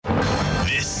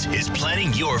is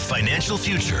Planning Your Financial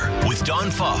Future with Don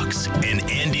Fox and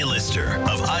Andy Lister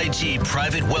of IG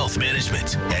Private Wealth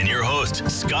Management and your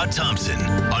host, Scott Thompson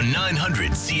on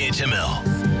 900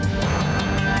 CHML.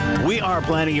 We are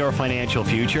planning your financial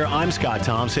future. I'm Scott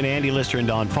Thompson. Andy Lister and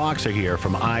Don Fox are here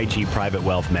from IG Private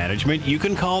Wealth Management. You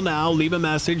can call now, leave a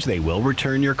message. They will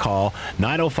return your call.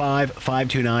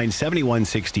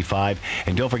 905-529-7165.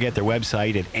 And don't forget their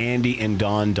website at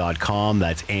andyanddon.com.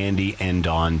 That's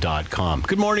andyanddon.com.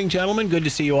 Good morning, gentlemen. Good to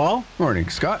see you all. Morning,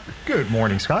 Scott. Good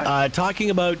morning, Scott.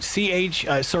 Talking about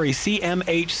CMHC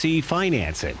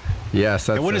financing. Yes.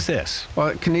 And what is this?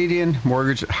 Well, Canadian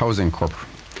Mortgage Housing Corp.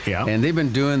 Yeah. And they've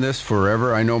been doing this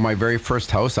forever. I know my very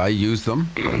first house, I used them.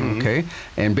 Okay.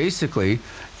 And basically,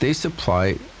 they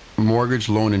supply mortgage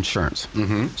loan insurance.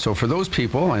 So for those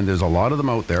people, and there's a lot of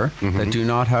them out there, that do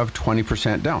not have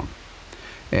 20% down.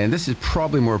 And this is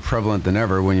probably more prevalent than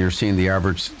ever when you're seeing the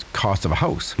average cost of a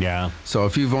house. Yeah. So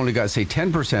if you've only got, say,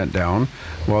 10% down,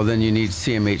 well, then you need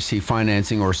CMHC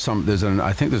financing or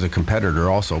I think there's a competitor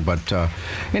also. But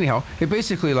anyhow, it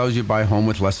basically allows you to buy a home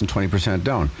with less than 20%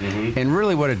 down. And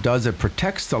really what it does, it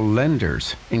protects the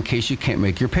lenders in case you can't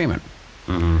make your payment.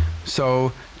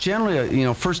 So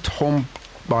generally, first home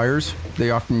buyers,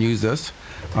 they often use this.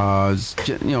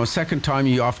 Second time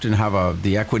you often have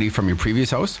the equity from your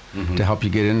previous house to help you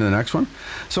get into the next one.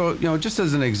 So, just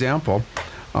as an example,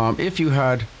 if you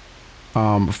had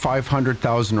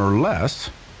 $500,000 or less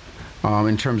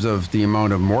in terms of the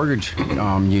amount of mortgage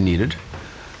you needed,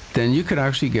 then you can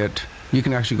actually go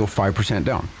 5%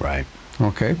 down. Right.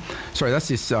 Okay. Sorry, that's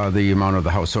the amount of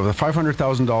the house. So the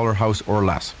 $500,000 house or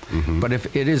less. But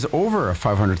if it is over a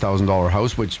 $500,000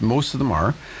 house, which most of them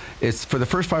are, it's for the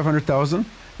first $500,000,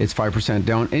 it's 5%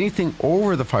 down. Anything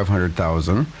over the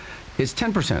 $500,000, it's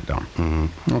 10% down.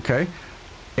 Okay.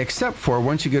 Except for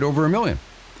once you get over $1 million.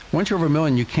 Once you're over $1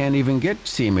 million, you can't even get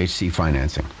CMHC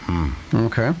financing.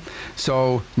 Okay.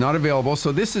 So not available.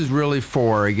 So this is really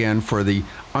for the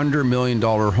under $1 million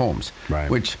homes, right,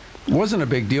 which wasn't a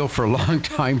big deal for a long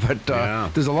time, but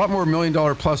there's a lot more $1 million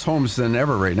plus homes than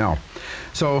ever right now.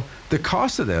 So the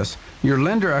cost of this, your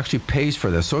lender actually pays for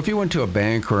this. So if you went to a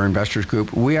bank or investors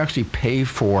group, we actually pay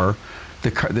for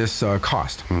this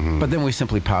cost, but then we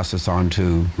simply pass this on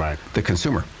to the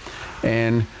consumer.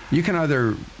 And you can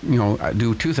either,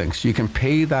 do two things. You can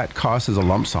pay that cost as a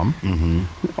lump sum,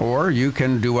 or you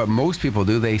can do what most people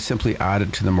do. They simply add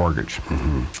it to the mortgage.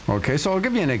 Okay, so I'll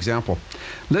give you an example.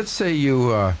 Let's say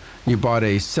you bought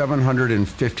a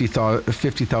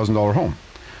 $750,000 home.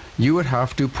 You would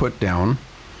have to put down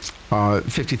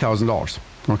 $50,000.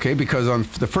 Okay, because on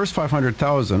the first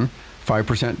 $500,000,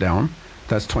 5% down,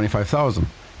 that's $25,000.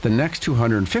 The next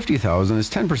 $250,000 is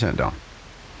 10% down.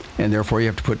 And therefore you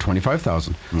have to put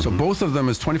 $25,000. So both of them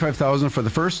is $25,000 for the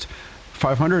first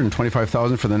 $500 and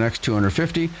 $25,000 for the next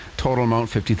 $250. Total amount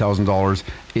 $50,000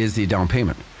 is the down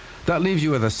payment. That leaves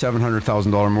you with a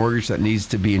 $700,000 mortgage that needs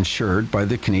to be insured by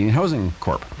the Canadian Housing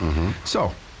Corp.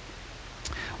 So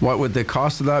what would the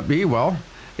cost of that be? Well,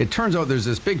 it turns out there's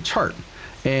this big chart,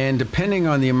 and depending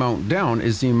on the amount down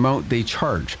is the amount they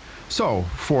charge. So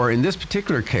in this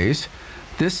particular case,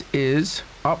 this is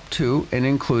up to and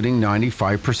including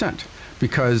 95%,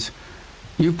 because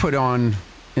you put on,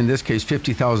 in this case,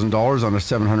 $50,000 on a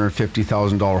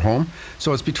 $750,000 home.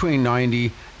 So it's between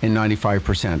 90 and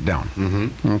 95%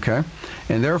 down. Okay.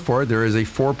 And therefore there is a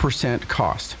 4%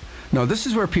 cost. Now this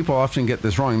is where people often get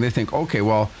this wrong. They think, okay,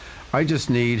 well, I just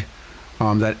need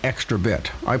that extra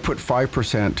bit. I put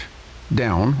 5%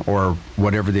 down, or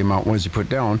whatever the amount was you put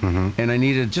down, and I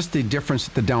needed just the difference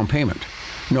at the down payment.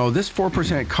 No, this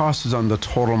 4% cost is on the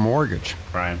total mortgage.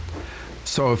 Right.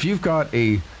 So if you've got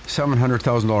a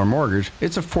 $700,000 mortgage,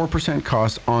 it's a 4%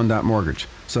 cost on that mortgage.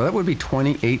 So that would be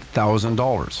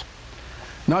 $28,000.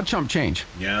 Not chump change.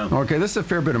 Yeah. Okay, this is a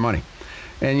fair bit of money.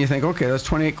 And you think, okay, that's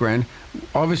 28 grand.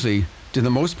 Obviously, to the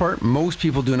most part, most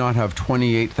people do not have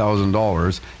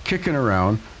 $28,000 kicking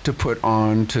around to put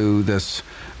on to this,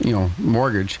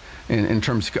 mortgage in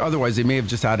terms, otherwise they may have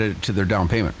just added it to their down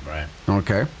payment. Right.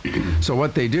 Okay. So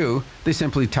what they do, they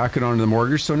simply tack it onto the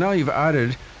mortgage. So now you've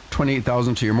added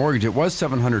 $28,000 to your mortgage. It was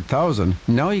 $700,000.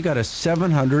 Now you got a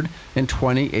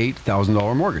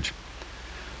 $728,000 mortgage,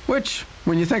 which,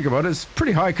 when you think about it, is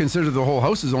pretty high considering the whole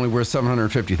house is only worth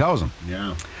 $750,000.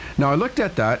 Yeah. Now I looked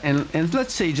at that, and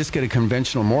let's say you just get a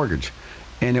conventional mortgage,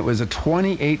 and it was a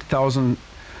 $28,000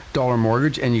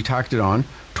 mortgage, and you tacked it on.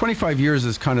 25 years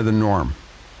is kind of the norm.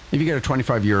 If you get a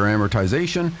 25-year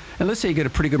amortization, and let's say you get a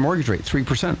pretty good mortgage rate,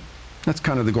 3%. That's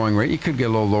kind of the going rate. You could get a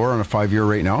little lower on a 5-year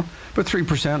rate now, but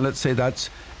 3%, let's say that's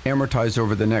amortized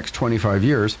over the next 25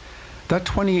 years. That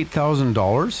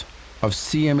 $28,000 of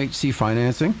CMHC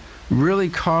financing really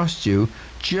costs you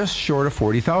just short of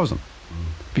 $40,000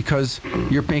 because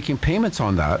you're making payments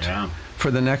on that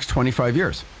for the next 25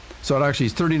 years. So it actually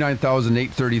is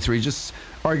 $39,833. Just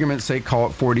argument's sake, call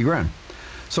it 40 grand.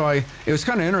 So it was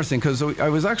kind of interesting because I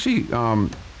was actually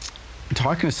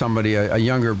talking to somebody, a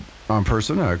younger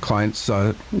person, a client's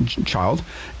child,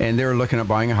 and they were looking at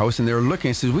buying a house, and they were looking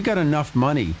and says, we got enough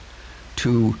money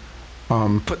to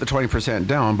put the 20%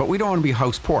 down, but we don't want to be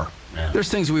house poor. Yeah. There's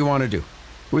things we want to do.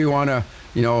 We want to,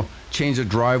 change the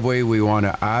driveway. We want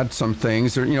to add some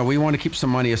things, or, we want to keep some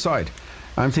money aside.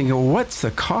 I'm thinking, well, what's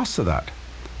the cost of that?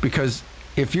 Because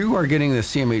if you are getting the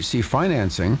CMHC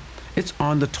financing, it's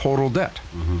on the total debt,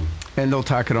 and they'll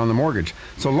tack it on the mortgage.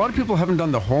 So a lot of people haven't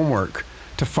done the homework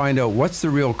to find out what's the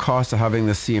real cost of having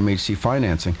the CMHC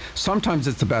financing. Sometimes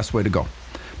it's the best way to go.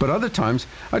 But other times,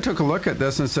 I took a look at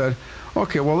this and said,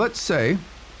 okay, well, let's say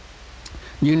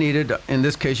you needed, in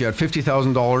this case, you had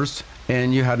 $50,000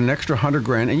 and you had an extra 100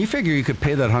 grand, and you figure you could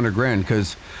pay that 100 grand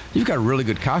because you've got really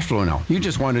good cash flow now. You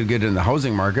just wanted to get in the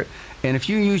housing market. And if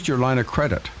you used your line of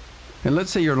credit, and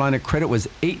let's say your line of credit was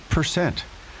 8%,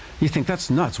 you think that's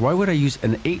nuts. Why would I use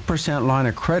an 8% line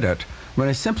of credit when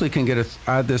I simply can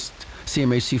add this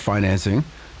CMHC financing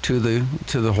to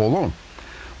the whole loan?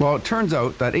 Well, it turns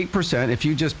out that 8%, if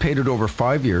you just paid it over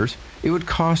 5 years, it would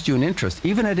cost you an interest,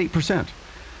 even at 8%,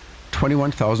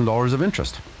 $21,000 of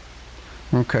interest.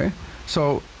 Okay,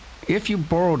 so if you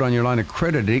borrowed on your line of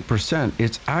credit at 8%,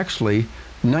 it's actually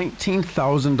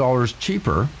 $18,000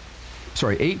 cheaper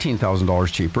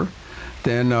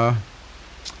than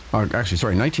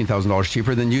 $19,000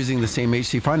 cheaper than using the same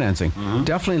HC financing.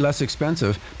 Definitely less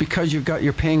expensive because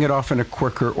you're paying it off in a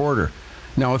quicker order.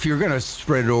 Now, if you're going to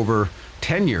spread it over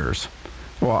 10 years,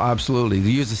 well, absolutely,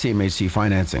 use the same HC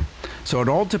financing. So it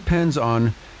all depends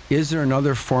on, is there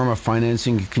another form of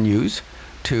financing you can use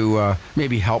to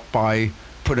maybe help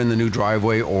put in the new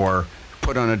driveway or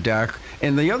put on a deck?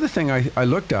 And the other thing I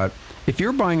looked at, if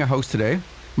you're buying a house today,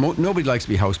 nobody likes to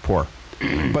be house poor.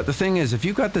 But the thing is, if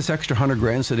you got this extra 100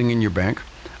 grand sitting in your bank,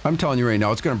 I'm telling you right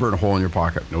now, it's going to burn a hole in your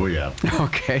pocket. Oh, yeah.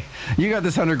 Okay. You got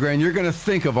this 100 grand, you're going to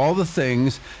think of all the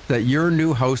things that your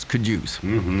new house could use.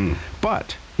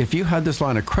 But if you had this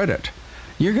line of credit,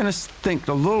 you're going to think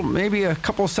maybe a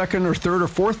couple second or third or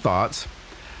fourth thoughts.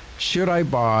 Should I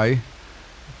buy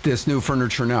this new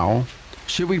furniture now?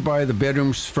 Should we buy the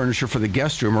bedroom's furniture for the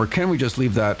guest room, or can we just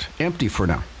leave that empty for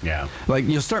now? Yeah. Like,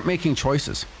 you'll start making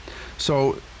choices.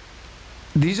 So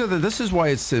this is why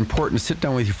it's important to sit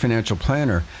down with your financial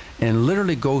planner and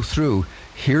literally go through,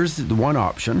 here's the one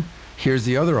option, here's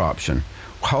the other option.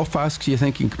 How fast do you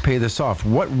think you can pay this off?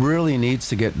 What really needs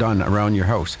to get done around your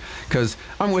house? Because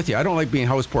I'm with you, I don't like being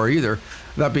house poor either.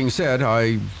 That being said,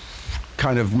 I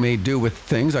kind of made do with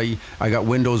things. I got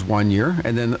windows 1 year,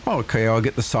 and then, okay, I'll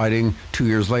get the siding 2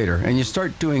 years later. And you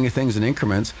start doing things in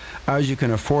increments as you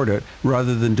can afford it,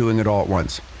 rather than doing it all at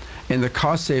once. And the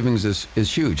cost savings is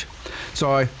huge.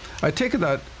 So I take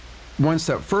that one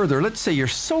step further. Let's say you're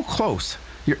so close.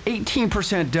 You're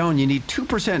 18% down. You need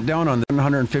 2% down on the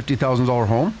 $150,000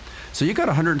 home. So you got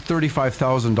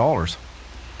 $135,000.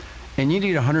 And you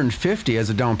need $150,000 as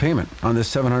a down payment on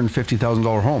this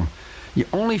 $750,000 home. You're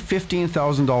only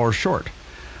 $15,000 short.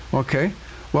 Okay?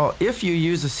 Well, if you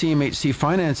use the CMHC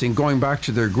financing, going back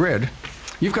to their grid,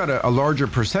 you've got a larger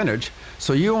percentage.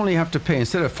 So you only have to pay,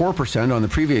 instead of 4% on the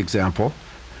previous example,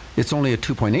 it's only a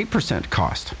 2.8%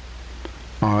 cost.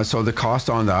 So the cost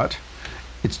on that,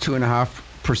 it's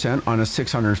 2.5% on a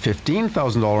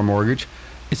 $615,000 mortgage.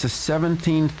 It's a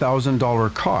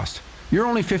 $17,000 cost. You're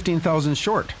only $15,000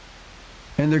 short.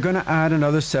 And they're going to add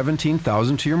another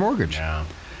 $17,000 to your mortgage. Yeah.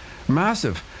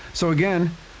 Massive. So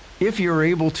again, if you're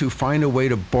able to find a way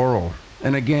to borrow,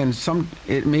 and again,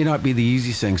 it may not be the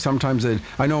easiest thing. Sometimes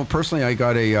I know personally, I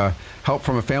got a help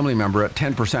from a family member at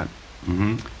 10%.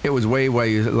 It was way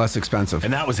less expensive.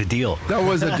 And that was a deal. That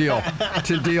was a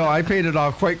deal. I paid it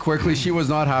off quite quickly. She was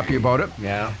not happy about it.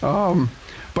 Yeah.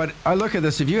 But I look at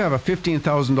this. If you have a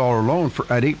 $15,000 loan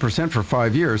at 8% for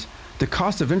 5 years, the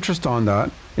cost of interest on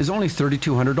that is only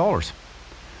 $3,200.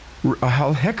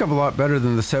 A heck of a lot better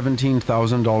than the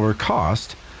 $17,000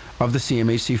 cost of the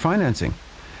CMHC financing.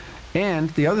 And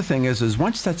the other thing is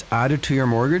once that's added to your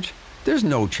mortgage, there's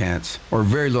no chance, or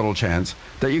very little chance,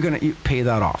 that you're going to pay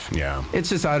that off. Yeah. It's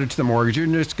just added to the mortgage. You're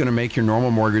just going to make your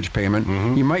normal mortgage payment.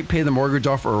 You might pay the mortgage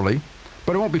off early,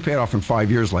 but it won't be paid off in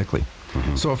 5 years likely.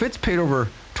 So if it's paid over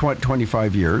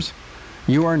 25 years,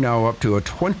 you are now up to a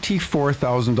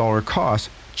 $24,000 cost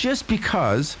just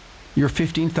because you're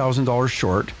 $15,000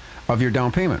 short of your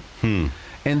down payment.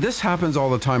 And this happens all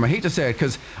the time. I hate to say it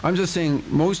because I'm just saying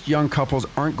most young couples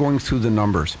aren't going through the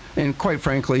numbers. And quite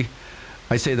frankly,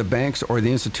 I say the banks or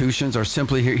the institutions are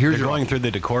simply here's They're your going through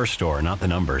the decor store, not the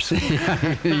numbers.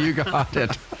 you got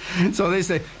it. So they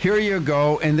say, here you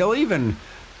go, and they'll even,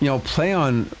 play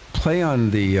on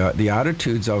the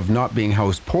attitudes of not being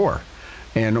house poor,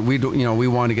 and we do, we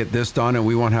want to get this done, and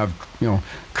we want to have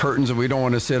curtains, and we don't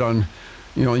want to sit on.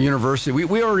 University.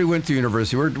 We already went to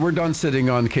university. We're done sitting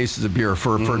on cases of beer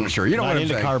for furniture. You know Not what I'm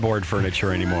into saying? cardboard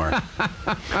furniture anymore.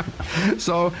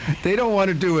 So they don't want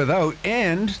to do without.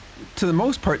 And to the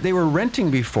most part, they were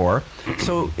renting before.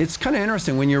 So it's kind of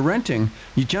interesting. When you're renting,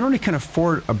 you generally can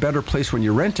afford a better place when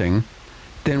you're renting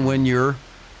than when you're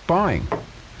buying.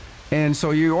 And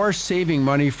so you are saving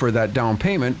money for that down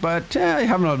payment, but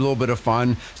having a little bit of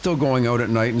fun, still going out at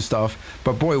night and stuff.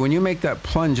 But boy, when you make that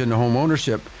plunge into home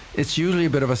ownership, it's usually a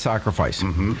bit of a sacrifice.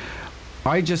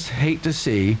 I just hate to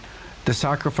see the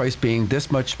sacrifice being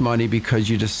this much money because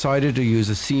you decided to use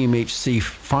a CMHC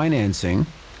financing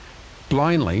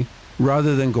blindly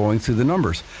rather than going through the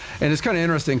numbers. And it's kind of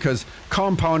interesting because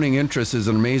compounding interest is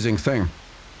an amazing thing.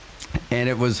 And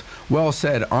it was well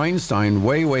said, Einstein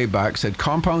way back said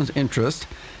compound interest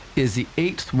is the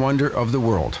 8th wonder of the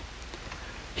world.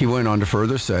 He went on to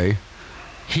further say,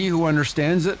 he who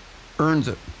understands it earns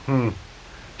it.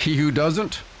 He who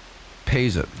doesn't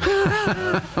pays it.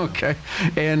 Okay.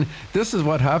 And this is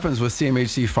what happens with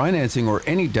CMHC financing or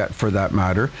any debt for that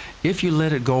matter. If you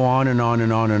let it go on and on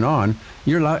and on and on,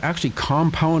 you're actually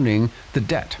compounding the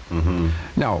debt.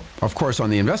 Now, of course,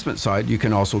 on the investment side, you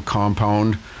can also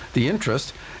compound the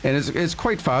interest. And it's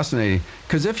quite fascinating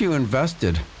because if you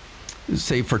invested,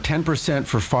 say, for 10%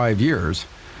 for 5 years,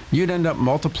 you'd end up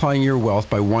multiplying your wealth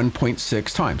by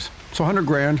 1.6 times. So 100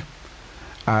 grand.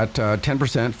 At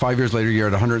 10%, 5 years later, you're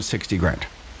at 160 grand.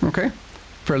 Okay?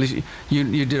 Fairly,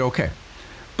 you did okay.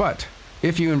 But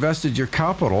if you invested your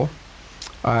capital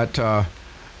at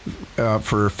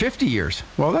for 50 years,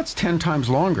 well, that's 10 times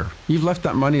longer. You've left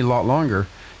that money a lot longer.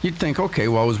 You'd think, okay,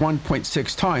 well, it was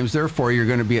 1.6 times, therefore you're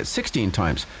going to be at 16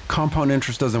 times. Compound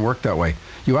interest doesn't work that way.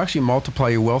 You actually multiply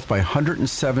your wealth by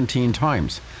 117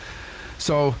 times.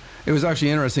 So it was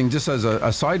actually interesting, just as a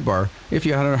sidebar, if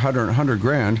you had 100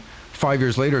 grand, 5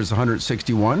 years later is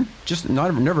 161, just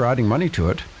never adding money to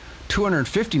it.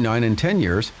 259 in 10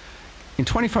 years. In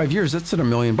 25 years, that's at $1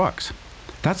 million.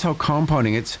 That's how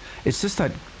compounding. It's just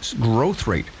that growth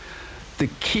rate. The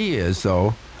key is,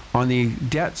 though, on the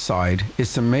debt side,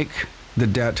 is to make the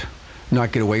debt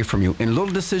not get away from you. And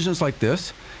little decisions like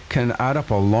this can add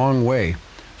up a long way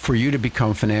for you to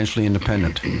become financially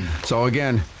independent. So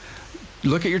again,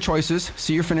 look at your choices,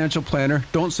 see your financial planner.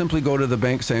 Don't simply go to the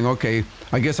bank saying, okay,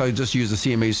 I guess I'll just use the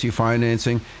CMHC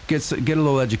financing. Get a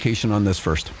little education on this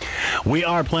first. We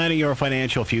are planning your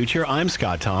financial future. I'm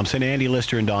Scott Thompson. Andy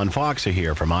Lister and Don Fox are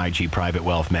here from IG Private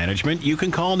Wealth Management. You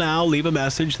can call now, leave a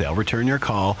message. They'll return your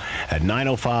call at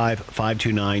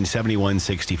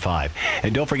 905-529-7165.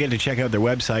 And don't forget to check out their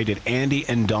website at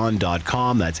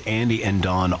andyanddon.com. That's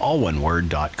andyanddon, all one word,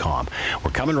 .com.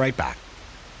 We're coming right back.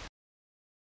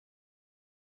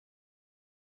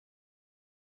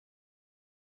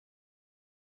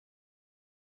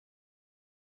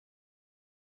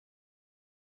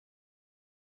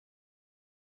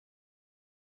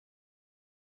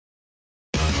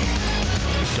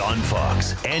 Don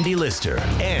Fox, Andy Lister,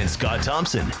 and Scott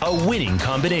Thompson. A winning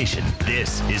combination.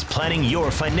 This is Planning Your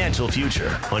Financial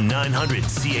Future on 900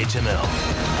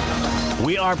 CHML.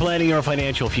 We are planning your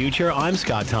financial future. I'm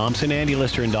Scott Thompson. Andy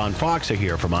Lister and Don Fox are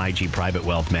here from IG Private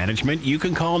Wealth Management. You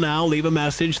can call now, leave a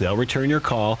message. They'll return your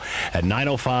call at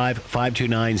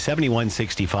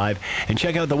 905-529-7165. And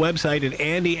check out the website at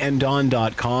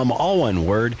andyanddon.com, all one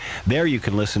word. There you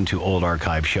can listen to old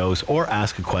archive shows or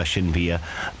ask a question via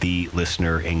the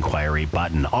listener inquiry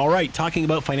button. All right, talking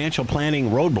about financial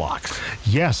planning roadblocks.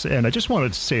 Yes, and I just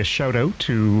wanted to say a shout out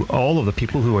to all of the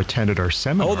people who attended our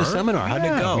seminar. Oh, the seminar. How'd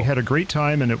it go? We had a great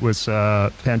time, and it was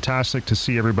fantastic to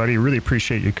see everybody. Really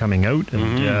appreciate you coming out,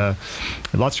 and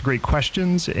lots of great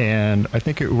questions, and I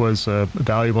think it was a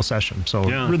valuable session, so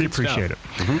really appreciate it.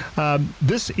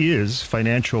 This is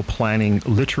Financial Planning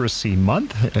Literacy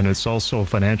Month, and it's also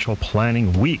Financial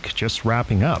Planning Week, just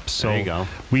wrapping up. So there you go.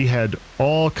 We had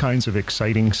all kinds of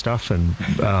exciting stuff and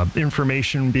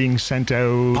information being sent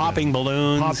out. Popping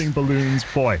balloons.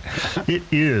 Boy, it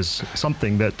is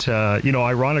something that,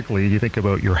 ironically, you think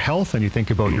about your health health and you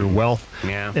think about your wealth.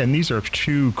 Yeah. And these are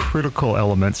two critical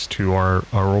elements to our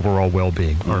overall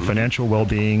well-being, our financial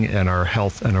well-being and our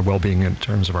health and our well-being in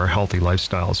terms of our healthy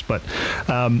lifestyles. But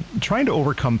trying to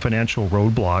overcome financial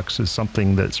roadblocks is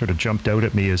something that sort of jumped out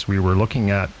at me as we were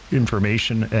looking at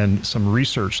information and some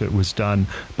research that was done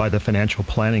by the Financial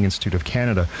Planning Institute of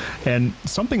Canada, and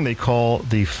something they call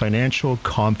the Financial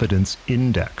Confidence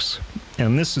Index.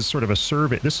 And this is sort of a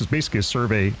survey. This is basically a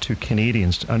survey to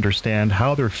Canadians to understand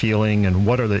how they're feeling and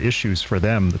what are the issues for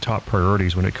them, the top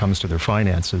priorities when it comes to their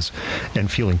finances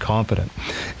and feeling confident.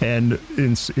 And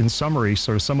in summary,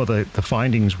 sort of some of the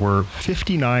findings were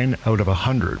 59 out of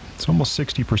 100. It's almost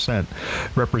 60%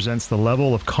 represents the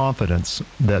level of confidence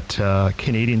that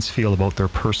Canadians feel about their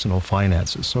personal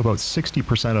finances. So about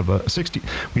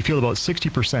 60%, we feel about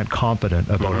 60% confident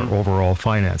about our overall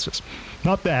finances.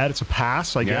 Not bad. It's a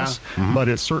pass, I guess, but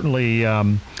it's certainly,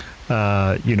 you're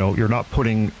not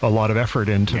putting a lot of effort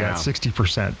into that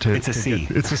 60%. It's a C.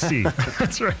 It's a C.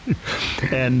 That's right.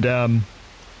 And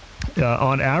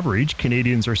on average,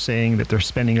 Canadians are saying that they're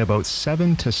spending about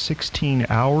 7 to 16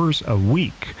 hours a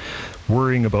week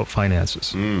worrying about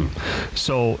finances.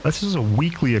 So this is a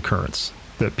weekly occurrence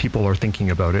that people are thinking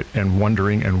about it and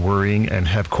wondering and worrying and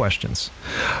have questions.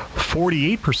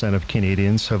 48% of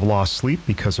Canadians have lost sleep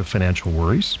because of financial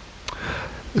worries.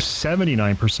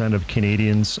 79% of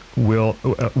Canadians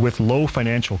with low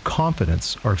financial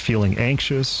confidence are feeling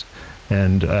anxious,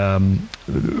 and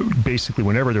basically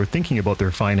whenever they're thinking about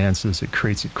their finances,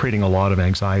 creating a lot of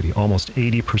anxiety. Almost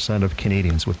 80% of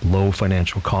Canadians with low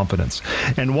financial confidence,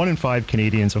 and 1 in 5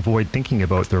 Canadians avoid thinking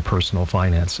about their personal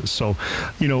finances. So,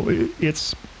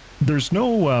 there's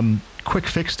no quick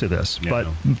fix to this, but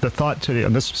the thought today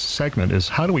on this segment is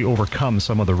how do we overcome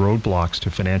some of the roadblocks to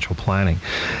financial planning?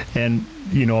 And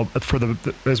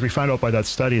as we found out by that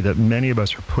study, that many of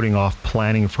us are putting off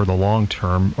planning for the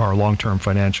our long-term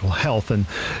financial health, and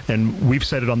we've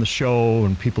said it on the show,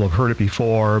 and people have heard it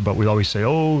before, but we always say,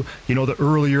 the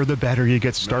earlier the better you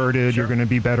get started, you're going to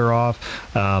be better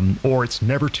off, or it's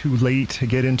never too late to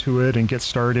get into it and get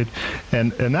started,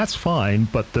 and that's fine.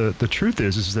 But the truth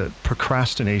is that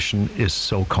procrastination is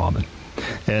so common.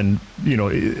 And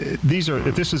if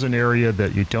this is an area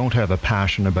that you don't have a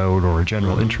passion about or a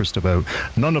general interest about,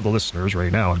 none of the listeners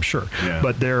right now, I'm sure,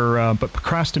 but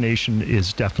procrastination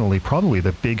is definitely probably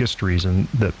the biggest reason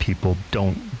that people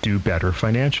don't do better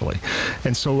financially.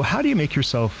 And so how do you make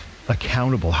yourself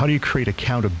accountable? How do you create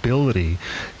accountability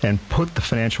and put the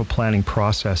financial planning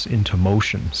process into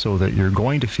motion so that you're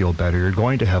going to feel better, you're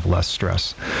going to have less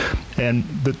stress? And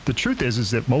the truth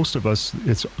is that most of us,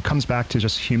 it comes back to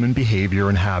just human behavior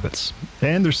and habits.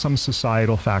 And there's some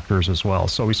societal factors as well.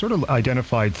 So we sort of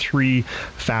identified 3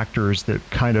 factors that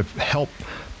kind of help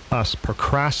us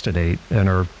procrastinate and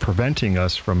are preventing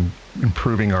us from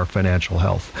improving our financial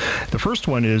health. The first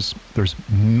one is there's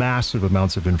massive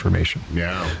amounts of information.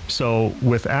 So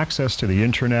with access to the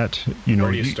internet,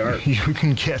 where do you start? You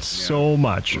can get so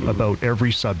much about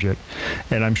every subject,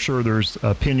 and I'm sure there's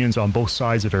opinions on both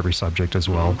sides of every subject as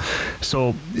well.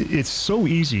 So it's so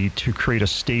easy to create a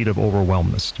state of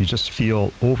overwhelmness. You just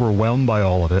feel overwhelmed by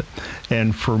all of it,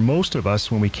 and for most of us,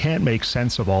 when we can't make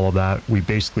sense of all of that, we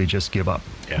basically just give up.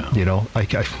 I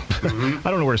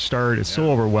don't know where to start. It's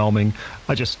so overwhelming.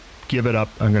 I just give it up.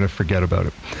 I'm going to forget about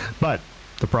it. But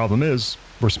the problem is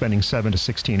we're spending 7 to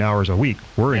 16 hours a week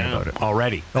worrying about it.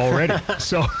 Already.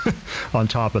 So on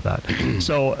top of that.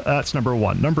 So that's number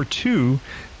 1. Number 2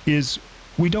 is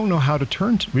we don't know who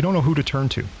to turn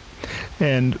to.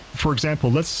 And for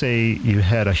example, let's say you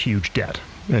had a huge debt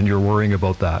and you're worrying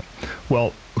about that.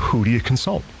 Well, who do you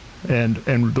consult? And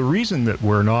the reason that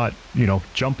we're not,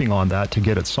 jumping on that to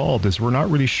get it solved is we're not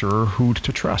really sure who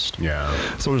to trust.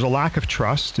 So there's a lack of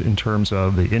trust in terms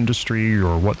of the industry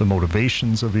or what the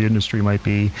motivations of the industry might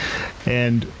be.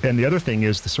 And the other thing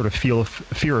is the sort of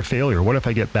fear of failure. What if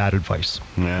I get bad advice?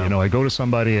 I go to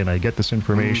somebody and I get this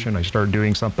information, I start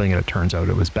doing something and it turns out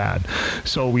it was bad.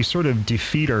 So we sort of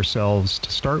defeat ourselves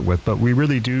to start with, but we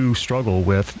really do struggle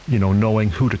with, knowing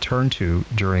who to turn to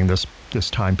during this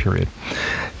time period.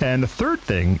 And the third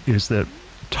thing is that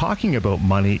talking about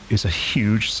money is a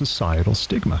huge societal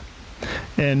stigma.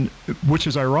 And which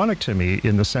is ironic to me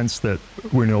in the sense that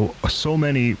so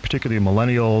many, particularly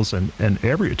millennials and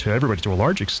everybody to a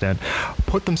large extent,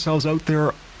 put themselves out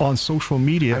there on social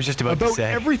media about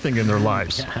everything in their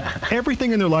lives.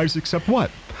 Everything in their lives except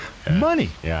what? Money.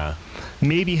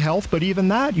 Maybe health, but even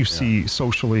that you see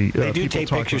socially. They do take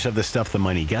pictures of the stuff the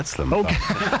money gets them.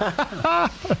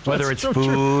 Whether it's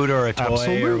food or a toy.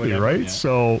 Absolutely, or whatever, right?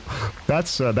 So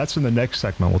that's in the next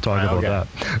segment. We'll talk about that.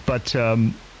 But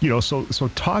So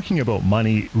talking about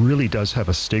money really does have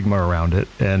a stigma around it.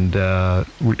 And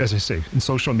as I say, in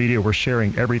social media, we're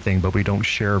sharing everything, but we don't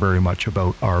share very much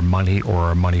about our money or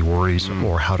our money worries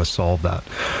or how to solve that.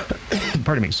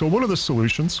 Pardon me. So what are the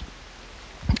solutions?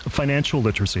 Financial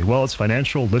literacy. Well, it's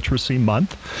Financial Literacy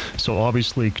Month. So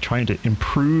obviously trying to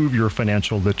improve your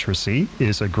financial literacy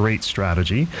is a great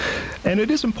strategy. And it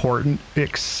is important,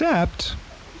 except,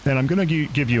 and I'm going to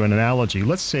give you an analogy.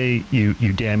 Let's say you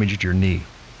damaged your knee.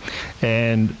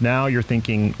 And now you're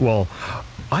thinking, well,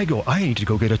 I need to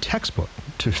go get a textbook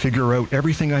to figure out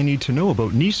everything I need to know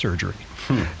about knee surgery.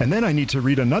 And then I need to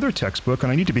read another textbook,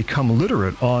 and I need to become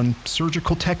literate on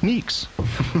surgical techniques.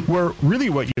 Where really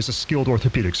what you is a skilled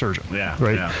orthopedic surgeon.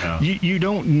 Right? You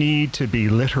don't need to be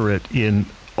literate in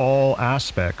all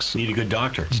aspects. You need a good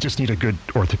doctor. You just need a good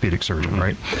orthopedic surgeon,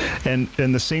 right? And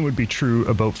the same would be true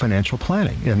about financial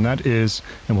planning. And that is,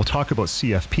 and we'll talk about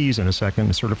CFPs in a second,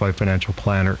 a Certified Financial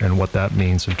Planner, and what that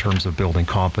means in terms of building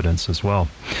confidence as well.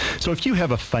 So if you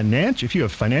have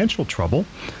financial trouble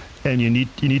and you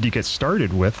need to get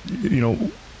started with,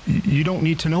 you don't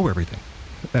need to know everything.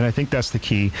 And I think that's the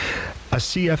key. A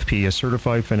CFP, a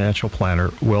Certified Financial Planner,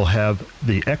 will have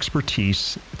the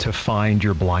expertise to find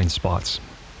your blind spots,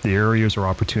 the areas or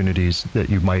opportunities that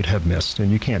you might have missed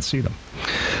and you can't see them.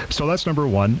 So that's number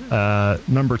one.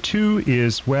 Number two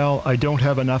is, well, I don't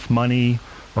have enough money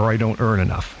or I don't earn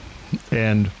enough.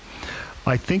 And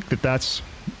I think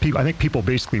I think people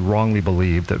basically wrongly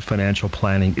believe that financial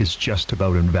planning is just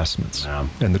about investments.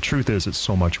 And the truth is it's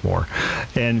so much more.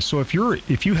 And so if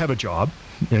you have a job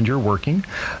and you're working,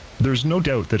 there's no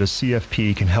doubt that a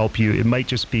CFP can help you. It might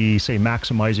just be, say,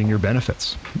 maximizing your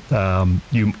benefits.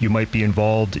 You might be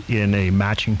involved in a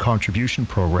matching contribution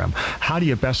program. How do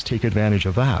you best take advantage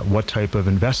of that? What type of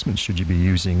investments should you be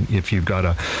using if you've got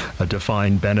a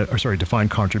defined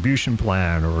contribution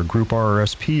plan or a group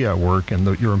RRSP at work,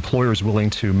 and your employer is willing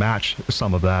to match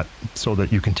some of that so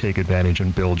that you can take advantage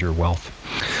and build your wealth.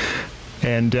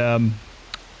 And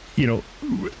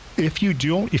if you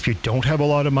don't have a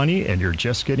lot of money and you're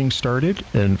just getting started,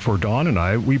 and for Dawn and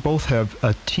I, we both have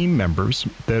team members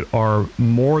that are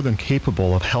more than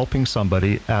capable of helping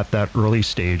somebody at that early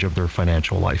stage of their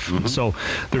financial life. So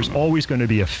there's always going to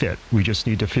be a fit. We just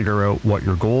need to figure out what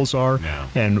your goals are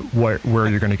and where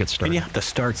you're going to get started. And you have to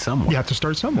start somewhere. You have to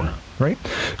start somewhere, right?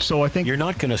 So I think you're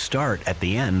not going to start at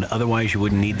the end, otherwise you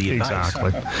wouldn't need the advice.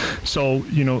 Exactly. So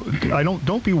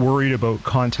don't be worried about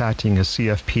contacting a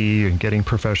CFP and getting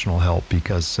professional help,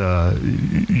 because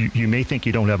you may think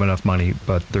you don't have enough money,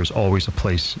 but there's always a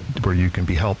place where you can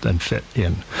be helped and fit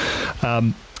in.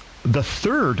 The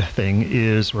third thing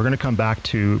is we're going to come back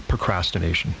to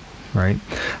procrastination. Right?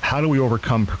 How do we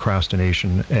overcome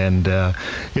procrastination? And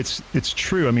it's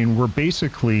true. I mean, we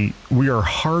are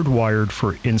hardwired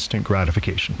for instant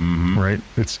gratification, right?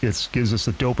 It gives us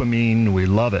the dopamine. We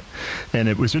love it. And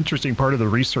it was interesting, part of the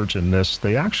research in this,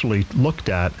 they actually looked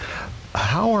at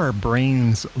how our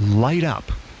brains light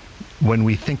up when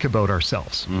we think about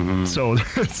ourselves. So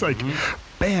it's like,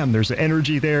 bam, there's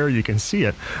energy there. You can see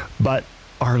it. But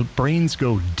our brains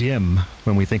go dim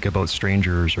when we think about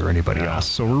strangers or anybody else.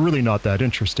 So we're really not that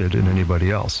interested in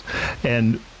anybody else.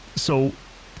 And so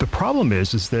the problem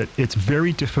is that it's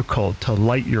very difficult to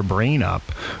light your brain up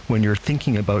when you're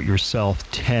thinking about yourself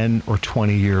 10 or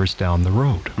 20 years down the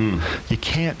road. You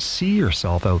can't see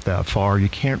yourself out that far. You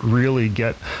can't really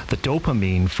get the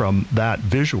dopamine from that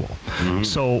visual.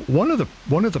 So one of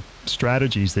the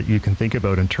strategies that you can think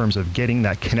about in terms of getting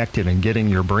that connected and getting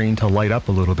your brain to light up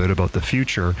a little bit about the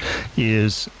future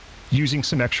is using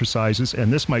some exercises,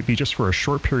 and this might be just for a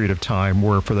short period of time,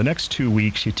 where for the next 2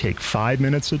 weeks you take 5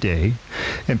 minutes a day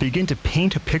and begin to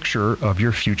paint a picture of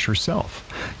your future self.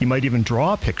 You might even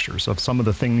draw pictures of some of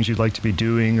the things you'd like to be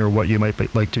doing or what you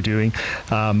might like to doing.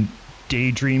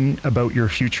 Daydream about your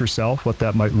future self, what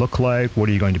that might look like, what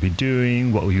are you going to be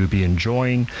doing, what will you be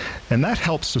enjoying, and that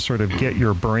helps to sort of get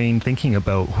your brain thinking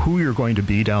about who you're going to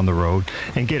be down the road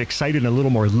and get excited and a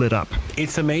little more lit up.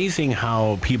 It's amazing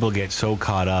how people get so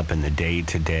caught up in the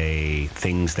day-to-day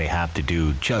things they have to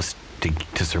do just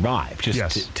to survive,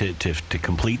 just to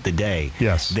complete the day.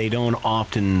 They don't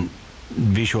often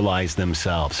visualize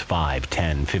themselves 5,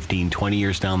 10, 15, 20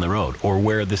 years down the road, or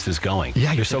where this is going.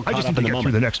 You're so caught up in the moment.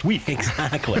 Through the next week.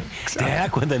 Exactly. To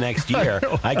heck with the next year.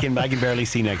 I can barely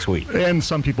see next week. And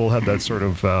some people have that sort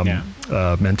of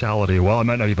mentality. Well, I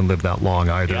might not even live that long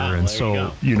either. And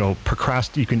so,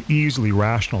 you can easily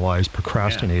rationalize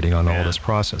procrastinating on all this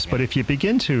process. But if you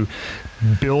begin to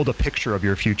build a picture of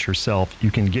your future self, you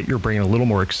can get your brain a little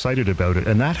more excited about it,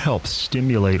 and that helps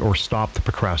stimulate or stop the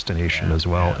procrastination as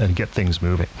well, and get things things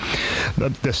moving.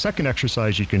 The second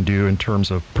exercise you can do in terms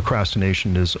of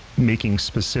procrastination is making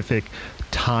specific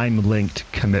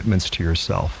time-linked commitments to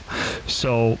yourself.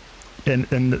 So, and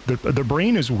the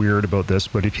brain is weird about this,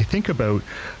 but if you think about,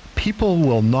 people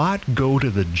will not go to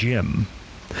the gym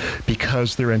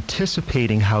because they're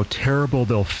anticipating how terrible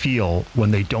they'll feel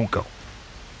when they don't go,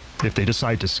 if they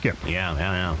decide to skip.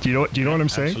 Yeah. Do you know what I'm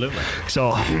saying? Absolutely.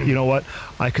 So, you know what?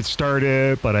 I could start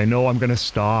it, but I know I'm going to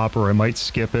stop, or I might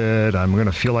skip it. I'm going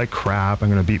to feel like crap. I'm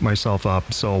going to beat myself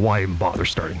up. So why even bother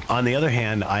starting? On the other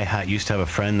hand, I used to have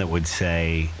a friend that would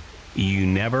say, you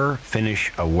never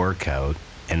finish a workout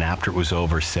and after it was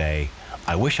over say,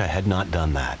 I wish I had not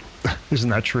done that. Isn't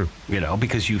that true? You know,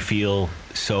 because you feel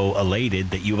so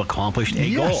elated that you've accomplished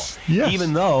a goal. Yes.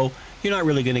 Even though you're not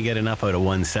really going to get enough out of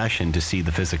one session to see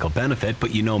the physical benefit,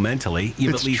 but you know mentally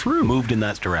you've at least moved in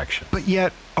that direction. But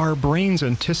yet our brains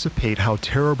anticipate how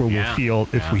terrible we'll feel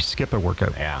if we skip a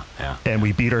workout. And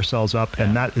we beat ourselves up,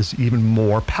 and that is even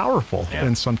more powerful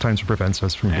and sometimes prevents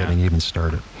us from getting even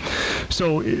started.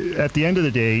 So at the end of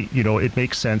the day, you know, it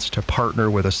makes sense to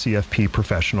partner with a CFP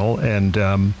professional. And,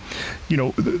 you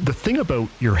know, the thing about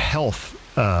your health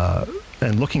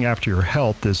and looking after your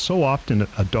health is so often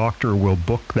a doctor will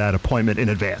book that appointment in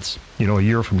advance, you know, a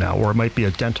year from now, or it might be a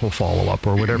dental follow-up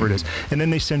or whatever it is. And then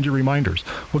they send you reminders.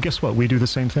 Well, guess what? We do the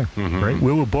same thing, right?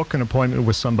 We will book an appointment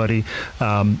with somebody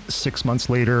 6 months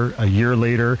later, a year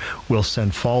later. We'll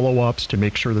send follow-ups to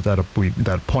make sure that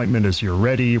appointment is, you're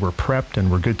ready, we're prepped, and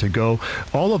we're good to go.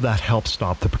 All of that helps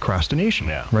stop the procrastination,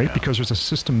 right? Because there's a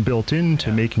system built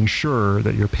into making sure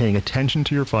that you're paying attention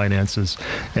to your finances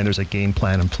and there's a game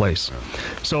plan in place.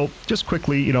 So just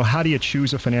quickly, you know, how do you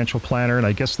choose a financial planner? And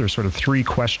I guess there's sort of three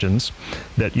questions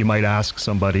that you might ask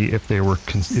somebody if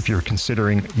you're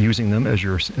considering using them as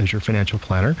your financial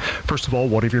planner. First of all,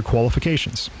 what are your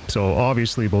qualifications? So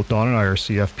obviously both Don and I are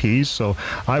CFPs, so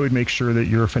I would make sure that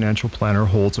your financial planner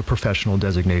holds a professional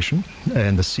designation,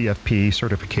 and the CFP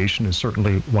certification is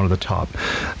certainly one of the top.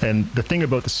 And the thing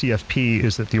about the CFP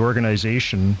is that the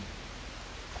organization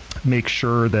make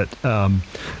sure that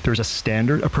there's a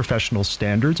standard, a professional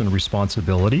standards and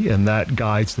responsibility, and that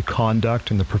guides the conduct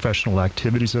and the professional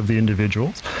activities of the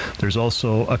individuals. There's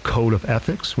also a code of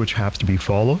ethics which has to be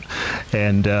followed,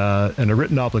 and a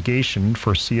written obligation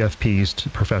for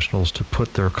CFPs professionals to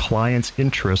put their clients'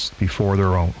 interests before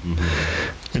their own.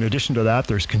 In addition to that,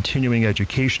 there's continuing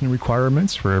education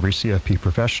requirements for every CFP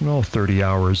professional, 30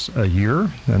 hours a year,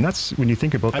 and that's, when you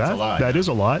think about that is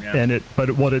a lot. And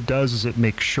but what it does is it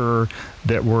makes sure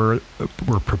that we're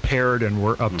prepared and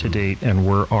we're up to date and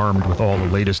we're armed with all the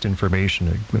latest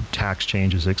information, tax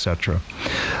changes, etc.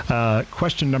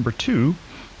 Question number 2,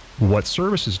 what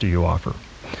services do you offer?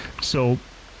 So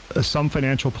some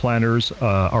financial planners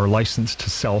are licensed to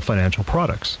sell financial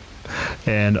products,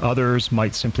 and others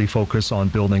might simply focus on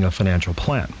building a financial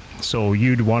plan. So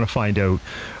you'd want to find out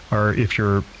if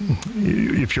your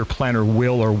planner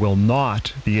will or will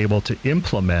not be able to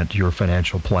implement your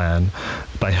financial plan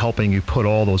by helping you put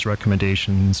all those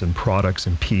recommendations and products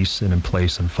in piece and in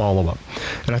place and follow up.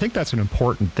 And I think that's an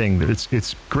important thing, that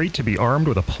it's great to be armed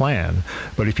with a plan,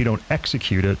 but if you don't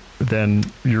execute it, then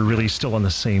you're really still on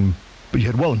the same. But you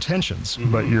had well intentions,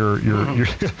 but you're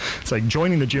it's like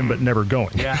joining the gym but never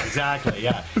going. Yeah, exactly.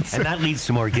 Yeah, and that leads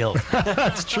to more guilt.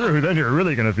 That's true. Then you're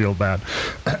really going to feel bad.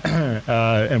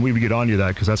 And we would get on to that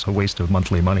because that's a waste of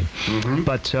monthly money.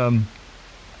 But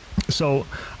so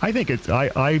I think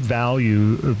I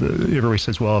value, everybody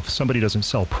says, well, if somebody doesn't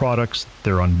sell products,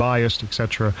 they're unbiased,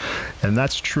 etc. And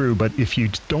that's true. But if you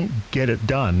don't get it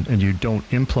done and you don't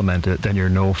implement it, then you're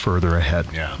no further ahead.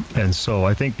 And so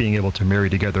I think being able to marry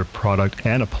together product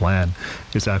and a plan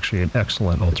is actually an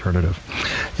excellent alternative.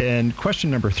 And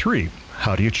question number 3,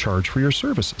 how do you charge for your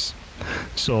services?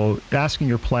 So asking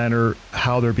your planner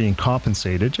how they're being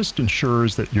compensated just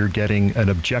ensures that you're getting an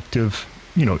objective,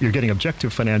 you're getting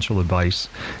objective financial advice,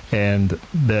 and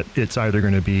that it's either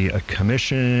going to be a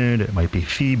commission, it might be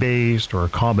fee-based, or a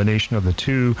combination of the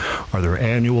two. Are there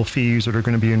annual fees that are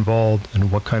going to be involved,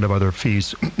 and what kind of other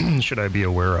fees should I be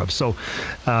aware of? So,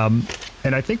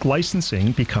 and I think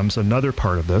licensing becomes another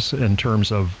part of this, in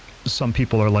terms of some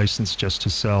people are licensed just to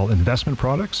sell investment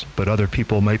products, but other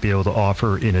people might be able to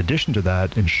offer, in addition to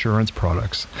that, insurance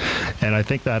products. And I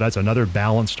think that adds another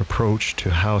balanced approach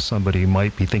to how somebody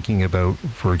might be thinking about,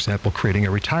 for example, creating a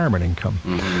retirement income.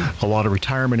 A lot of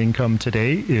retirement income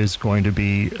today is going to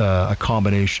be a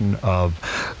combination of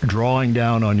drawing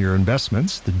down on your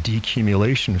investments, the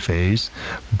decumulation phase,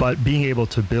 but being able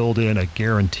to build in a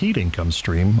guaranteed income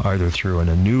stream, either through an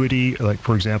annuity, like,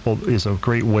 for example, is a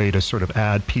great way to sort of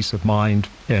add peace of mind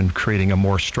and creating a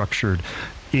more structured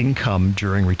income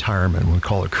during retirement. We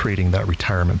call it creating that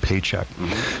retirement paycheck.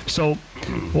 So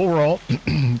overall,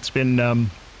 it's been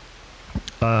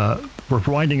we're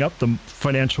winding up the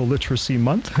financial literacy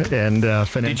month and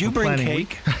financial Did you bring planning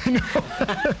cake? Week.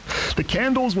 The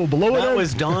candles will blow it out. That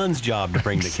was Don's job to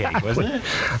bring the cake, wasn't it?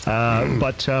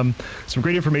 But some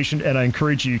great information, and I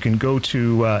encourage you can go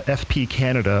to FP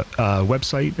Canada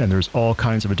website, and there's all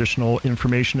kinds of additional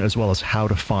information as well as how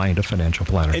to find a financial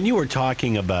planner. And you were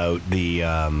talking about the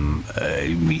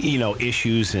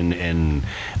issues and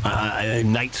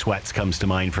night sweats comes to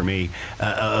mind for me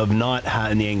of not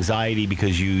having the anxiety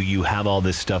because you have all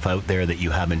this stuff out there that you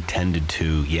haven't tended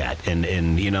to yet, and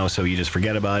so you just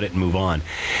forget about it and move on.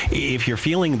 If you're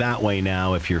feeling that way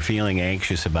now, if you're feeling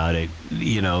anxious about it,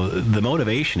 the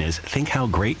motivation is think how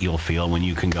great you'll feel when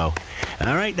you can go,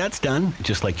 all right, that's done.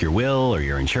 Just like your will or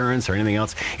your insurance or anything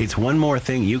else, it's one more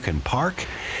thing you can park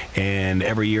and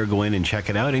every year go in and check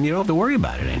it out, and you don't have to worry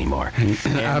about it anymore. And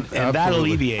that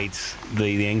alleviates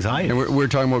the anxiety. And we're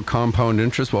talking about compound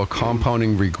interest, well,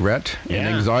 compounding regret and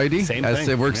anxiety. Same thing.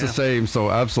 It works the same,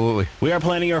 so absolutely. We are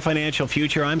planning your financial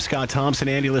future. I'm Scott Thompson.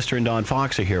 Andy Lister and Don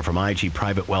Fox are here from IG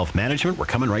Private Wealth Management. We're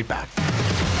coming right back.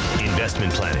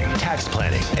 Investment planning, tax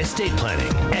planning, estate planning,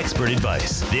 expert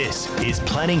advice. This is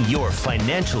Planning Your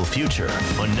Financial Future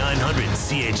on 900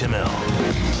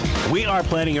 CHML. We are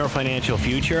planning your financial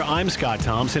future. I'm Scott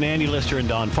Thompson. Andy Lister and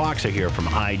Don Fox are here from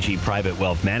IG Private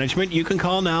Wealth Management. You can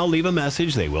call now, leave a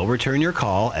message. They will return your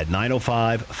call at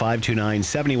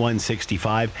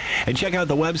 905-529-7165. And check out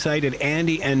the website at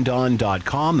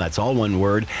andyanddon.com. That's all one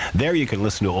word. There you can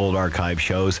listen to old archive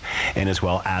shows and as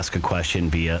well ask a question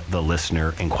via the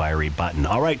listener inquiry button.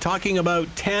 All right, talking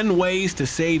about 10 ways to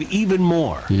save even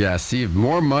more. Yeah, save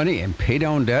more money and pay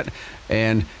down debt.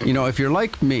 And, if you're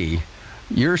like me,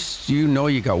 you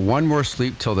got one more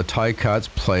sleep till the Ticats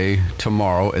play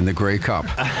tomorrow in the Grey Cup,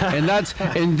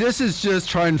 and this is just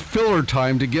trying filler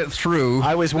time to get through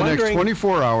the next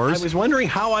 24 hours. I was wondering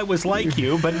how I was like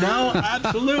you, but now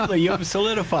absolutely you have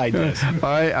solidified this.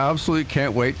 I absolutely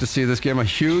can't wait to see this game. I'm a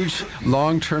huge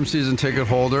long-term season ticket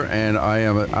holder, and I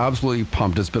am absolutely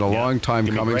pumped. It's been a long time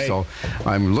coming, so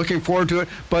I'm looking forward to it.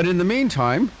 But in the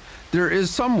meantime, there is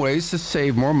some ways to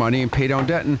save more money and pay down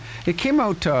debt, and it came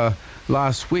out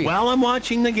last week. While I'm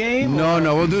watching the game? No,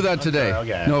 we'll do that today.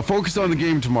 Okay. No, focus on the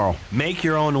game tomorrow. Make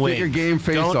your own wings. Get your game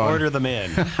face on. Don't order them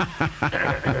in.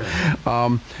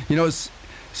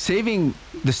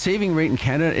 The saving rate in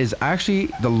Canada is actually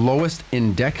the lowest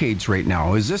in decades right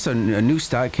now. Is this a new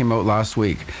stat came out last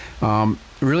week?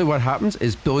 Really what happens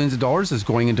is billions of dollars is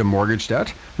going into mortgage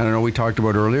debt. And I know we talked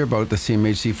about earlier about the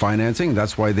CMHC financing.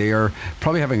 That's why they are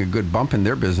probably having a good bump in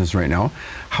their business right now.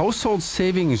 Household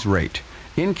savings rate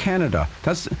in Canada,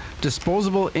 that's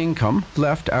disposable income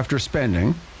left after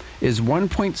spending, is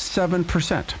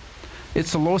 1.7%.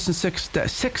 It's the lowest in six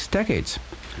decades.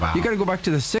 Wow. You got to go back to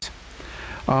the six.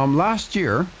 Last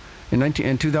year, in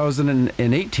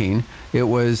 2018, it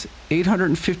was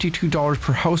 $852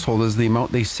 per household is the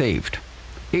amount they saved.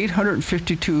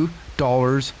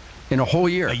 $852 in a whole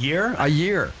year. A year? A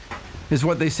year is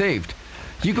what they saved.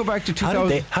 You go back to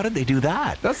 2000. How did they do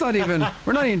that? That's not even.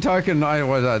 We're not even talking.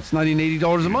 That's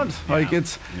 $180 a month. Yeah. Like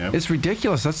it's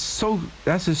ridiculous. That's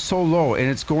just so low, and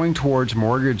it's going towards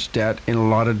mortgage debt and a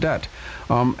lot of debt.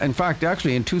 In fact,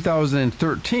 actually, in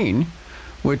 2013,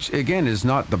 which again is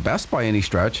not the best by any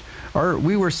stretch,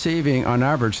 we were saving on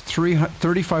average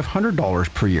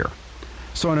 $3,500 per year.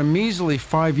 So in a measly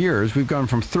 5 years, we've gone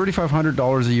from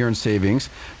 $3,500 a year in savings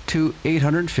to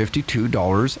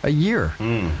 $852 a year.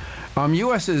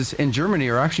 U.S. and Germany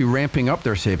are actually ramping up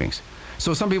their savings.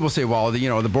 So some people say, well,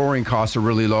 the borrowing costs are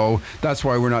really low. That's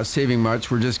why we're not saving much.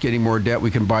 We're just getting more debt.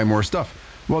 We can buy more stuff.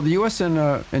 Well, the U.S. and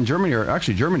Germany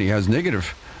Germany has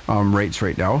negative rates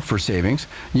right now for savings.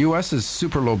 U.S. is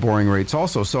super low borrowing rates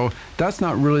also. So that's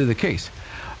not really the case.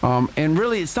 And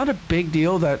really, it's not a big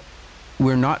deal that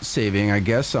we're not saving, I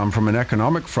guess, from an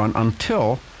economic front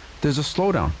until there's a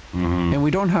slowdown. And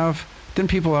we don't have, then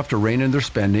people have to rein in their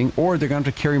spending or they're going to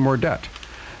have to carry more debt.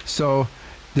 So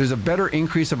there's a better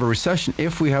increase of a recession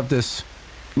if we have this,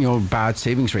 bad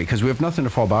savings rate because we have nothing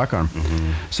to fall back on.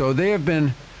 So they have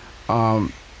been,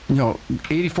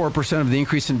 84% of the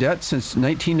increase in debt since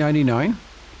 1999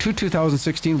 to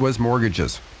 2016 was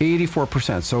mortgages,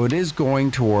 84%. So it is going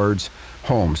towards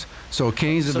homes. So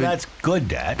Canadians that's good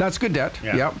debt. That's good debt.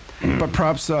 Yeah. But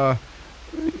perhaps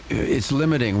it's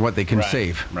limiting what they can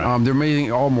save. They're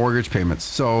making all mortgage payments.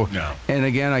 So, and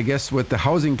again, I guess with the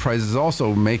housing prices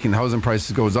also making the housing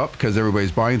prices goes up because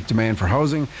everybody's buying demand for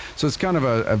housing. So it's kind of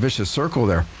a vicious circle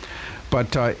there.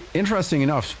 But interesting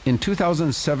enough, in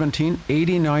 2017,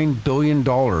 $89 billion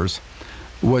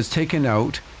was taken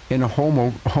out in a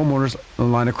homeowner's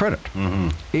line of credit.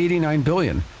 89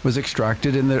 billion was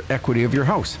extracted in the equity of your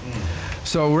house.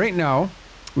 So right now,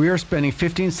 we are spending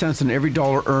 15 cents on every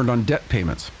dollar earned on debt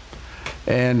payments.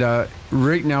 And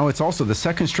right now, it's also the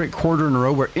second straight quarter in a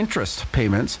row where interest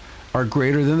payments are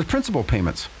greater than the principal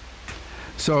payments.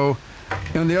 So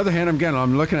on the other hand, again,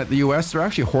 I'm looking at the U.S., they're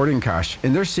actually hoarding cash,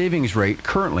 and their savings rate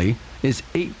currently is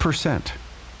 8%.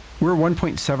 We're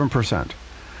 1.7%.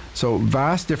 So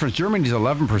vast difference. Germany's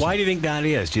 11%. Why do you think that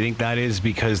is? Do you think that is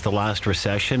because the last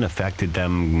recession affected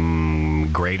them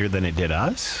greater than it did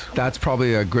us? That's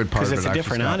probably a good part of it. Because it's a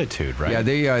different attitude, right?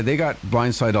 Yeah, they got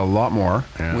blindsided a lot more.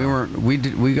 Yeah.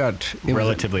 We got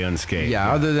relatively unscathed.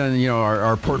 Yeah, other than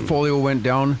our portfolio went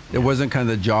down. It wasn't kind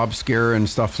of the job scare and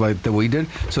stuff like that we did.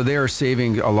 So they are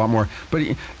saving a lot more.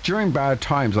 But during bad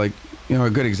times, like a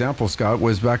good example, Scott,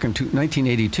 was back in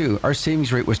 1982. Our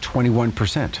savings rate was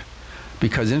 21%.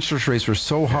 Because interest rates were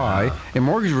so high and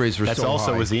mortgage rates were so high. That's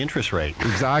also was the interest rate.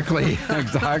 Exactly.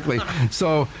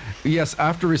 So, yes,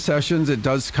 after recessions, it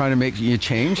does kind of make you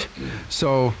change.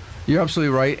 So, you're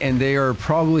absolutely right. And they are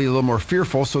probably a little more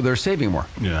fearful, so they're saving more.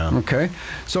 Yeah. Okay.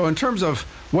 So, in terms of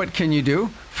what can you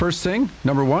do, first thing,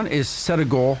 number one, is set a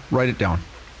goal, write it down.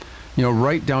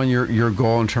 Write down your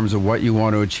goal in terms of what you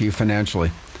want to achieve financially.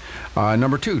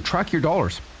 Number two, track your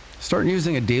dollars. Start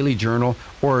using a daily journal,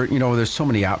 or, there's so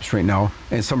many apps right now,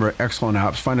 and some are excellent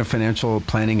apps. Find a financial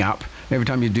planning app. Every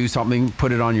time you do something,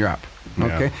 put it on your app.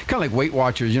 Okay? Yeah. Kind of like Weight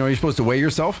Watchers. You're supposed to weigh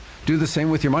yourself. Do the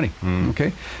same with your money.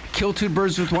 Okay? Kill two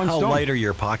birds with one stone. How light are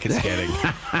your pockets getting?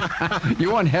 You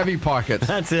want heavy pockets.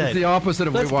 That's it. It's the opposite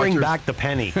of Let's Weight Watchers. bring back the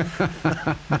penny.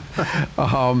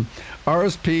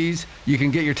 RSPs, you can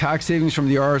get your tax savings from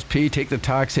the RSP, take the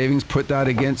tax savings, put that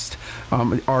against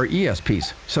our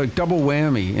ESPs. So double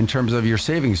whammy in terms of your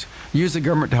savings. Use the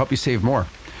government to help you save more.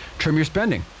 Trim your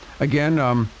spending.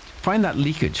 Again, find that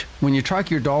leakage. When you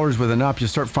track your dollars with an app, you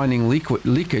start finding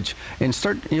leakage and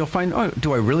you'll find, oh,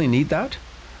 do I really need that?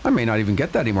 I may not even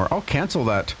get that anymore. I'll cancel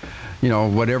that,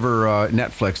 whatever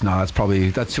Netflix. No,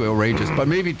 that's too outrageous. But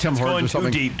maybe Tim Hortons or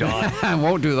something. Going too deep, Don. I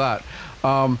won't do that.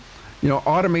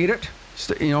 Automate it.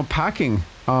 Packing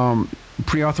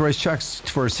pre-authorized checks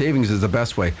for savings is the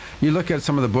best way. You look at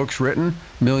some of the books written,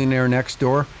 Millionaire Next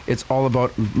Door, it's all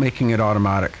about making it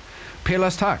automatic. Pay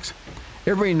less tax.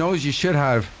 Everybody knows you should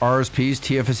have RSPs,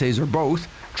 TFSAs, or both.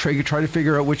 Try to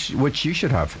figure out which you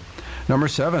should have. Number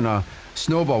 7,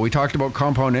 snowball. We talked about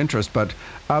compound interest, but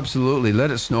absolutely,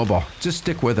 let it snowball. Just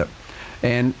stick with it.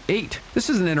 And 8, this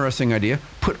is an interesting idea.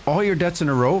 Put all your debts in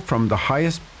a row from the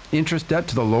highest interest debt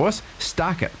to the lowest,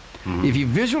 stack it. If you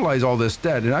visualize all this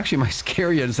debt, it actually might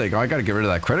scare you and say, I got to get rid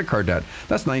of that credit card debt.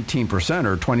 That's 19%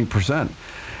 or 20%.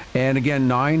 And again,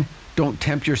 9, don't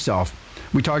tempt yourself.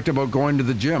 We talked about going to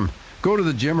the gym. Go to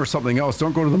the gym or something else.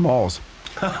 Don't go to the malls.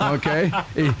 Okay?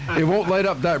 It won't light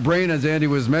up that brain, as Andy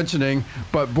was mentioning,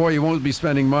 but boy, you won't be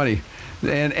spending money.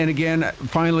 And again,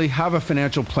 finally, have a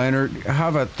financial planner,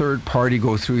 have a third party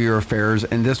go through your affairs,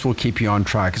 and this will keep you on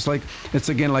track. It's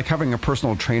again like having a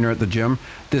personal trainer at the gym.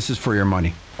 This is for your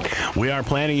money. We are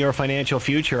planning your financial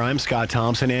future. I'm Scott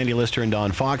Thompson. Andy Lister and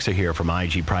Don Fox are here from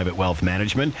IG Private Wealth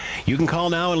Management. You can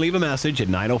call now and leave a message at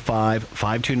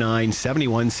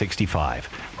 905-529-7165.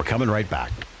 We're coming right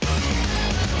back.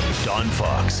 Don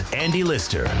Fox, Andy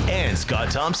Lister, and Scott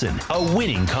Thompson. A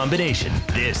winning combination.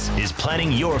 This is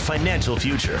Planning Your Financial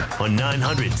Future on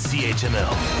 900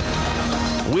 CHML.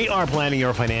 We are planning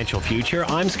your financial future.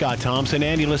 I'm Scott Thompson.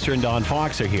 Andy Lister and Don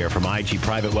Fox are here from IG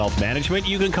Private Wealth Management.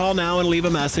 You can call now and leave a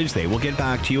message. They will get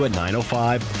back to you at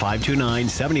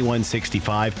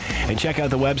 905-529-7165. And check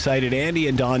out the website at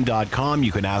andyanddon.com.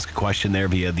 You can ask a question there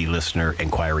via the listener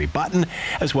inquiry button,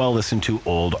 as well as listen to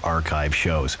old archive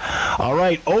shows. All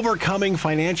right, overcoming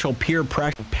financial peer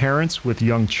pressure. Parents with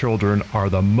young children are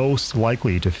the most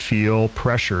likely to feel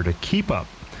pressure to keep up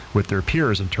with their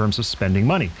peers in terms of spending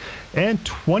money. And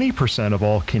 20% of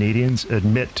all Canadians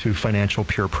admit to financial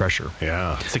peer pressure.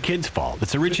 Yeah. It's the kids' fault.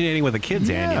 It's originating with the kids,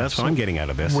 Andy. That's what I'm getting out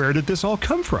of this. Where did this all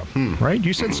come from, right?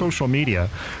 You said social media,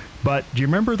 but do you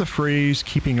remember the phrase,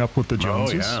 keeping up with the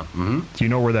Joneses? Oh, yeah. Do you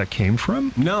know where that came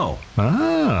from? No.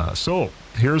 So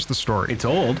here's the story. It's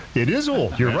old. It is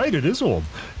old. You're right, it is old.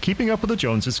 Keeping Up with the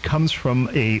Joneses comes from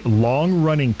a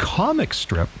long-running comic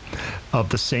strip of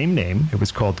the same name. It was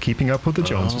called Keeping Up with the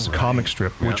Joneses, a comic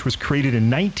strip, which was created in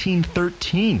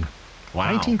 1913.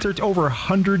 Wow. 1913, over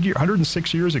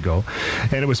 106 years ago.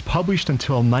 And it was published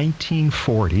until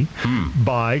 1940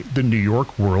 by the New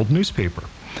York World newspaper.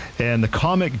 And the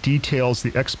comic details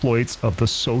the exploits of the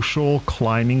social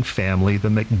climbing family, the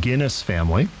McGinnis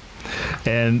family.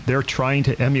 and they're trying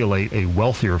to emulate a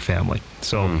wealthier family.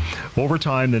 So over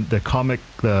time,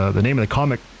 the name of the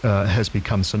comic has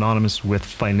become synonymous with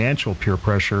financial peer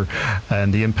pressure,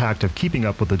 and the impact of keeping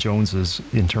up with the Joneses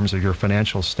in terms of your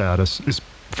financial status is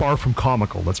far from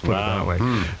comical, let's put it that way.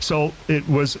 So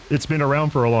it's been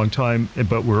around for a long time,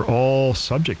 but we're all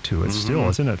subject to it still.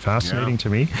 Isn't it fascinating to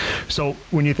me? So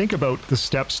when you think about the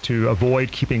steps to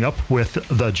avoid keeping up with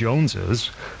the Joneses,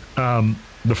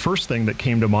 the first thing that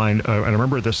came to mind, and I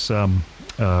remember this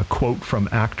quote from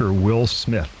actor Will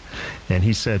Smith, and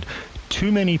he said,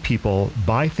 "Too many people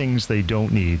buy things they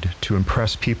don't need to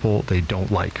impress people they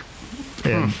don't like."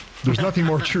 And there's nothing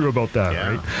more true about that,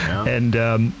 right? Yeah.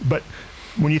 And but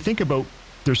when you think about,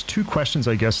 there's two questions,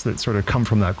 I guess, that sort of come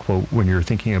from that quote when you're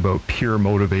thinking about peer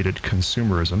motivated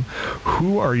consumerism.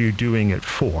 Who are you doing it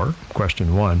for?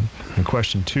 Question one. And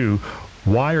question two,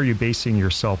 why are you basing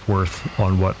your self-worth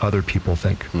on what other people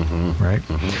think? Right?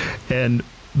 And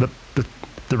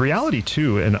the reality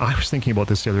too, and I was thinking about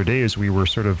this the other day as we were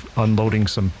sort of unloading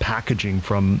some packaging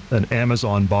from an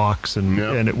Amazon box,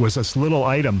 and it was this little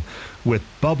item with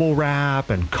bubble wrap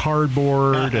and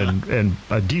cardboard and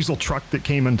a diesel truck that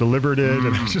came and delivered it.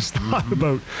 And I just thought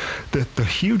about the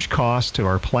huge cost to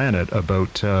our planet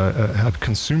about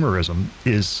consumerism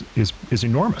is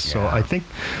enormous. So I think,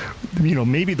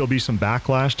 maybe there'll be some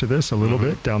backlash to this a little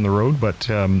bit down the road, but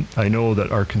I know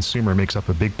that our consumer makes up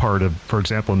a big part of, for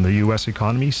example, in the U.S.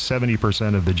 economy,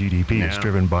 70% of the GDP is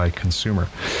driven by consumer.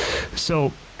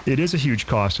 So it is a huge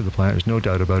cost to the planet, there's no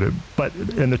doubt about it.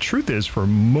 And the truth is, for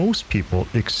most people,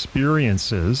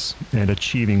 experiences and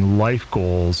achieving life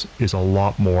goals is a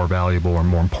lot more valuable or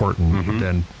more important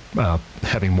than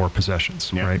having more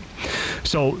possessions, right?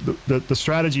 So the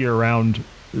strategy around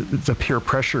the peer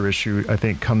pressure issue, I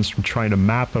think, comes from trying to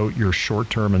map out your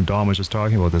short-term, and Dom was just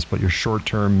talking about this, but your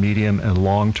short-term, medium, and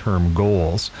long-term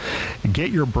goals.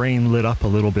 Get your brain lit up a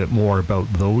little bit more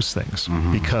about those things,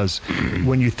 because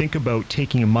when you think about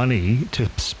taking money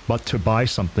to buy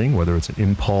something, whether it's an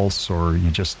impulse or you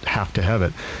just have to have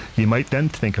it, you might then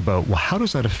think about, well, how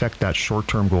does that affect that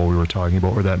short-term goal we were talking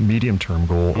about, or that medium-term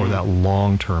goal, or that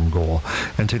long-term goal?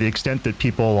 And to the extent that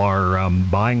people are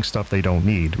buying stuff they don't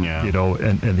need,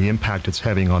 and the impact it's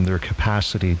having on their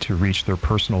capacity to reach their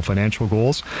personal financial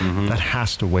goals, that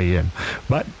has to weigh in.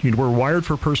 But we're wired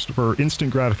for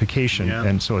instant gratification,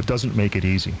 and so it doesn't make it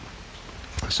easy.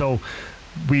 So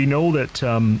we know that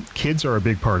kids are a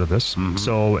big part of this.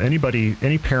 So any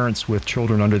parents with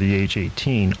children under the age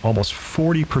 18, almost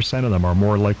 40% of them are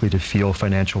more likely to feel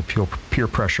financial peer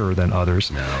pressure than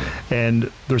others.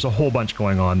 And there's a whole bunch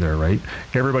going on there, right?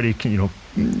 Everybody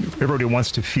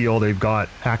wants to feel they've got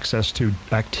access to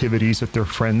activities that their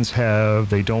friends have.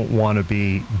 They don't want to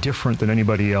be different than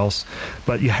anybody else.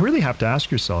 But you really have to ask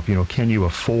yourself, can you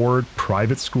afford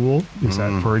private school? Is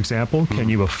that, for example? Can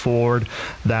you afford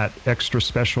that extra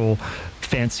special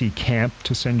fancy camp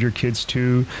to send your kids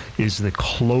to? Is the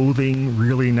clothing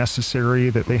really necessary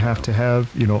that they have to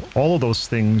have? All of those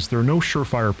things, they're no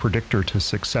surefire predictor to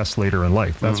success later in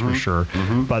life, that's for sure.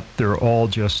 But they're all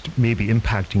just maybe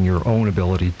impacting your own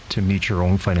ability to meet your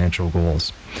own financial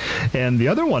goals. And the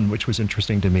other one, which was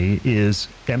interesting to me, is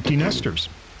empty nesters.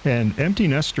 And empty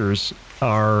nesters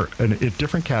are a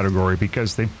different category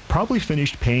because they've probably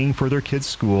finished paying for their kids'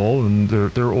 school, and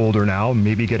they're older now,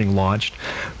 maybe getting launched.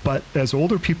 But as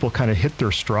older people kind of hit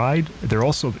their stride, they're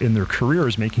also in their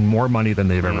careers making more money than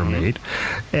they've ever made.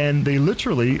 And they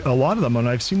literally, a lot of them, and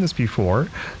I've seen this before,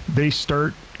 they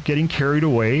start getting carried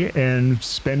away and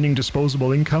spending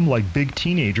disposable income like big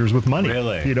teenagers with money.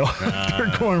 Really?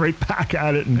 They're going right back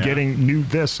at it and getting new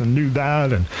this and new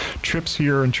that and trips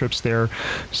here and trips there.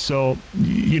 So,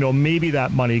 maybe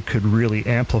that money could really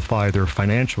amplify their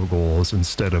financial goals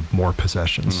instead of more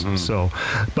possessions. So,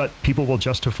 but people will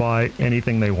justify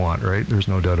anything they want, right? There's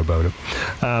no doubt about it.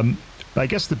 I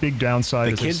guess the big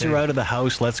downside is the kids are out of the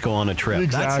house, let's go on a trip.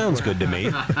 Exactly. That sounds good to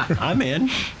me. I'm in.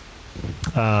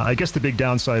 I guess the big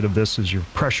downside of this is you're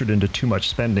pressured into too much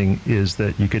spending is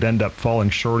that you could end up falling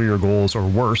short of your goals, or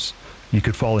worse, you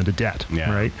could fall into debt,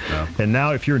 right? Yeah. And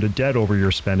now if you're into debt over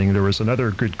your spending, there was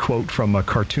another good quote from a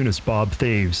cartoonist, Bob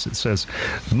Thaves. It says,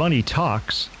 "Money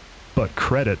talks, but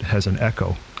credit has an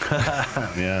echo."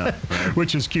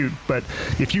 Which is cute. But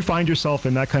if you find yourself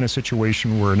in that kind of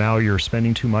situation where now you're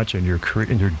spending too much and your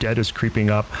debt is creeping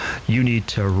up, you need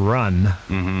to run,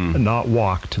 not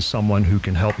walk, to someone who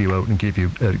can help you out and give you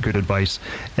good advice.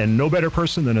 And no better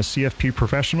person than a CFP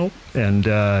professional. And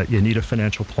you need a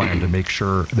financial plan to make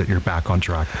sure that you're back on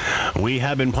track. We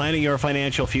have been planning your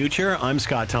financial future. I'm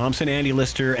Scott Thompson. Andy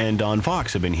Lister and Don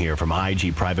Fox have been here from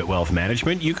IG Private Wealth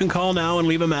Management. You can call now and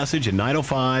leave a message at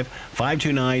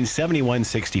 905-529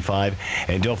 609-7165.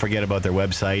 And don't forget about their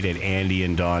website at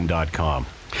andyanddawn.com.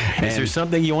 Is there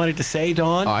something you wanted to say,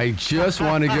 Dawn? I just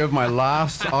want to give my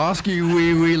last Oski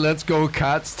wee wee let's go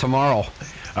Cats tomorrow.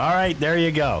 All right, there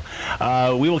you go.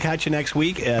 We will catch you next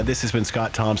week. This has been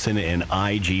Scott Thompson in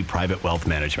IG Private Wealth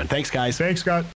Management. Thanks, guys. Thanks, Scott.